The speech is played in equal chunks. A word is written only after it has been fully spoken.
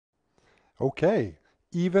Okay,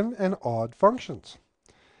 even and odd functions.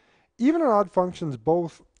 Even and odd functions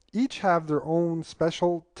each have their own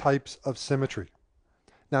special types of symmetry.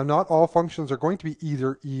 Now, not all functions are going to be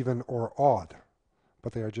either even or odd,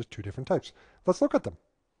 but they are just two different types. Let's look at them.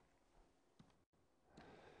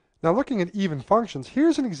 Now, looking at even functions,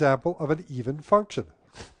 here's an example of an even function.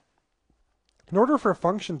 In order for a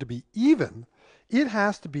function to be even, it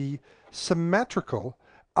has to be symmetrical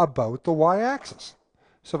about the y-axis.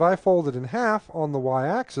 So if I fold it in half on the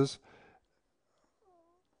y-axis,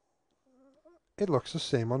 it looks the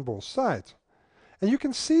same on both sides. And you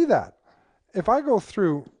can see that. If I go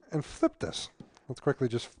through and flip this, let's quickly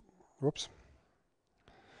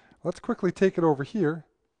take it over here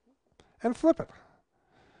and flip it.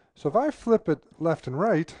 So if I flip it left and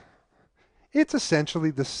right, it's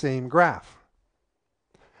essentially the same graph.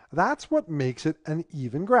 That's what makes it an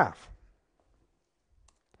even graph.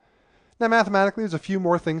 Now, mathematically, there's a few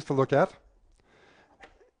more things to look at.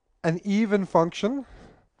 An even function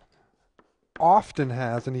often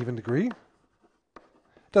has an even degree.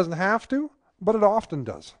 It doesn't have to, but it often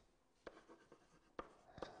does.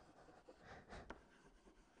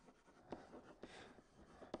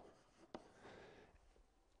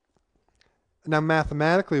 Now,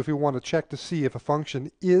 mathematically, if we want to check to see if a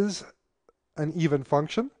function is an even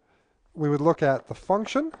function, we would look at the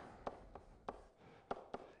function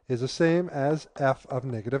is the same as f of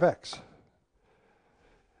negative x.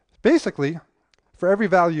 Basically, for every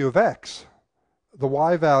value of x, the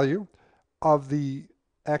y value of the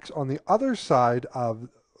x on the other side of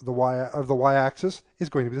the y-axis is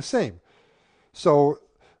going to be the same. So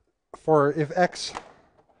for if x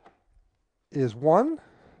is 1,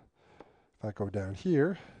 if I go down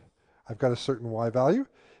here, I've got a certain y value.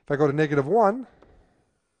 If I go to negative 1,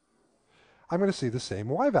 I'm going to see the same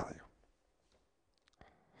y value.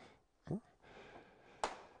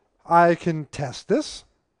 I can test this.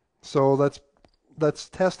 So let's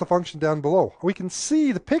test the function down below. We can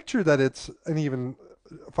see the picture that it's an even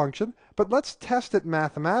function, but let's test it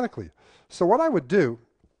mathematically. So what I would do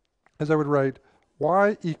is I would write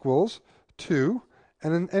y equals 2,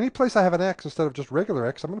 and in any place I have an x instead of just regular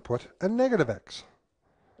x, I'm going to put a negative x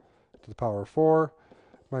to the power of 4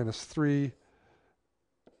 minus 3.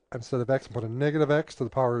 Instead of x, I put a negative x to the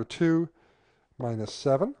power of 2 minus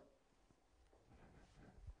 7.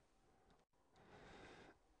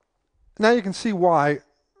 Now you can see why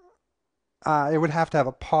it would have to have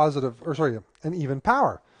an even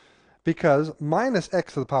power. Because minus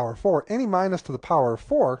x to the power of 4, any minus to the power of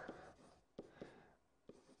 4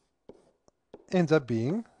 ends up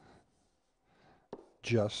being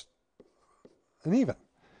just an even.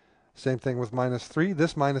 Same thing with minus 3.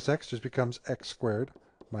 This minus x just becomes x squared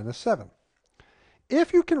minus 7.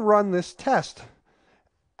 If you can run this test,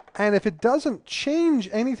 and if it doesn't change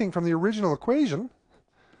anything from the original equation,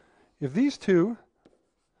 if these two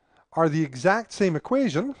are the exact same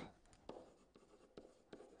equation,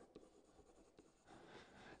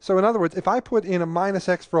 so in other words, if I put in a minus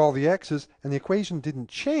x for all the x's and the equation didn't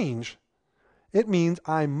change, it means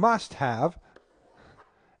I must have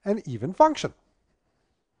an even function.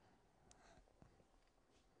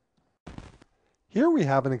 Here we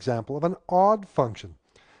have an example of an odd function.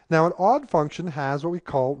 Now, an odd function has what we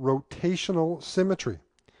call rotational symmetry.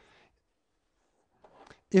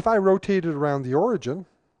 If I rotate it around the origin,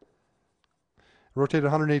 rotate it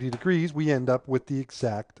 180 degrees, we end up with the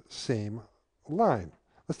exact same line.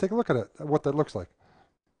 Let's take a look at it, what that looks like.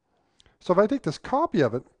 So if I take this copy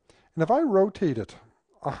of it, and if I rotate it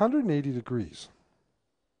 180 degrees,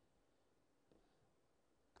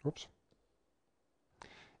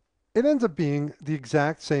 it ends up being the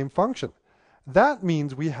exact same function. That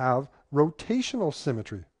means we have rotational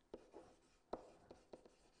symmetry.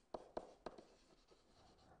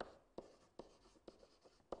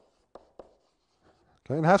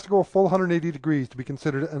 Okay, and it has to go a full 180 degrees to be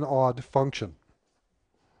considered an odd function.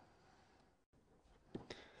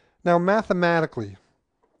 Now, mathematically,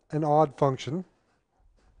 an odd function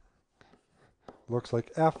looks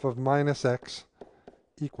like f of minus x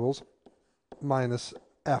equals minus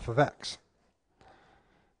f of x.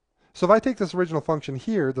 So if I take this original function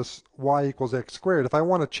here, this y equals x squared, if I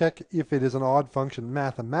want to check if it is an odd function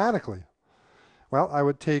mathematically, well, I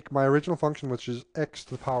would take my original function, which is x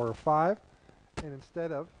to the power of 5, and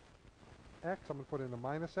instead of x, I'm going to put in a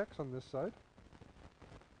minus x on this side,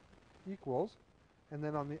 equals, and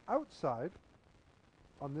then on the outside,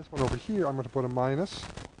 on this one over here, I'm going to put a minus,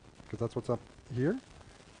 because that's what's up here,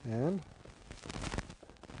 and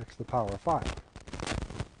x to the power of 5.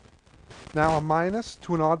 Now a minus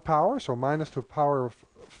to an odd power, so a minus to a power of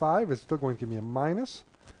 5 is still going to give me a minus.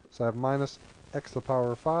 So I have minus x to the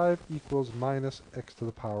power of 5 equals minus x to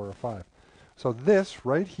the power of 5. So this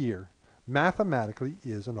right here mathematically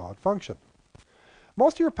is an odd function.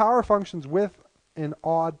 Most of your power functions with an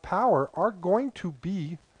odd power are going to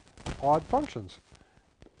be odd functions.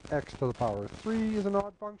 X to the power of 3 is an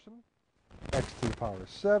odd function. X to the power of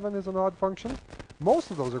 7 is an odd function.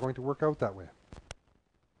 Most of those are going to work out that way.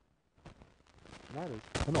 And that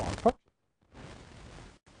is an odd function.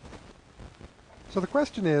 So the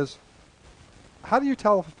question is, how do you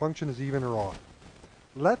tell if a function is even or odd?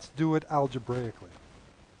 Let's do it algebraically.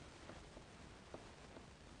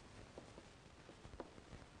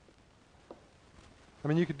 I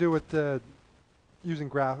mean, you could do it using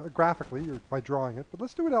graphically or by drawing it, but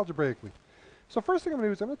let's do it algebraically. So first thing I'm going to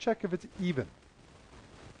do is I'm going to check if it's even.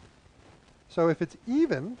 So if it's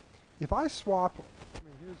even, if I swap, I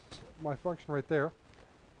mean, here's my function right there.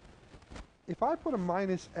 If I put a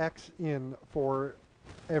minus x in for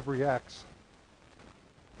every x,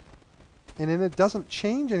 and then it doesn't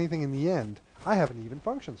change anything in the end, I have an even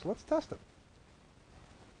function. So let's test it.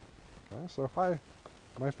 Okay, so if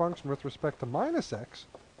my function with respect to minus x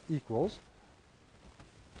equals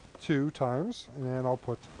 2 times, and then I'll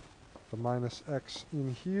put the minus x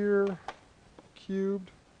in here,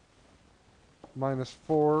 cubed, minus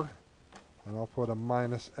 4, and I'll put a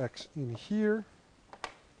minus x in here.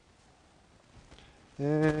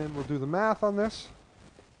 And we'll do the math on this.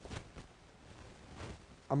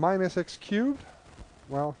 A minus x cubed,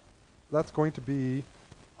 well, that's going to be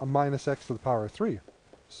a minus x to the power of 3.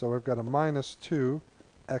 So we've got a minus 2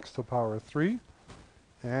 x to the power of 3.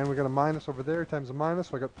 And we've got a minus over there times a minus,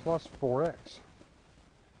 so I got plus 4x.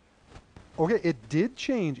 Okay, it did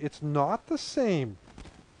change. It's not the same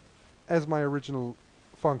as my original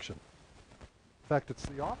function. In fact, it's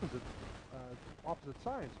the opposite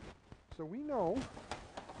signs. So we know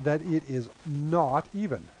that it is not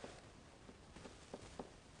even.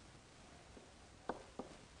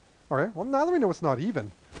 All right, well, now that we know it's not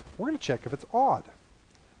even, we're going to check if it's odd.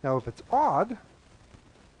 Now, if it's odd,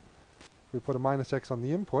 we put a minus x on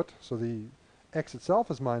the input, so the x itself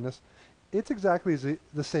is minus. It's exactly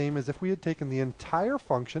the same as if we had taken the entire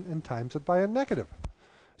function and times it by a negative.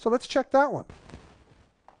 So let's check that one.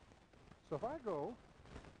 So if I go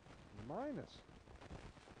minus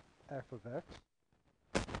f of x,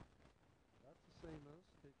 that's the same as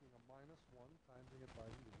taking a minus 1 timesing it by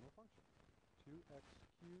the original function. 2x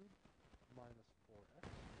cubed minus 4x.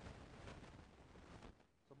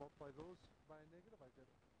 So multiply those by a negative, I get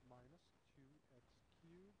minus 2x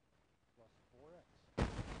cubed plus 4x.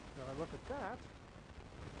 Now I look at that,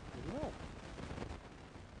 what do you know?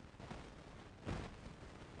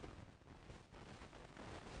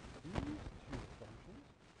 These two functions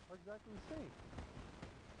are exactly the same.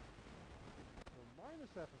 So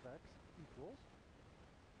minus f of x equals,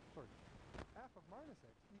 f of minus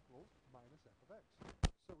x equals minus f of x.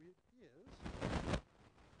 So it is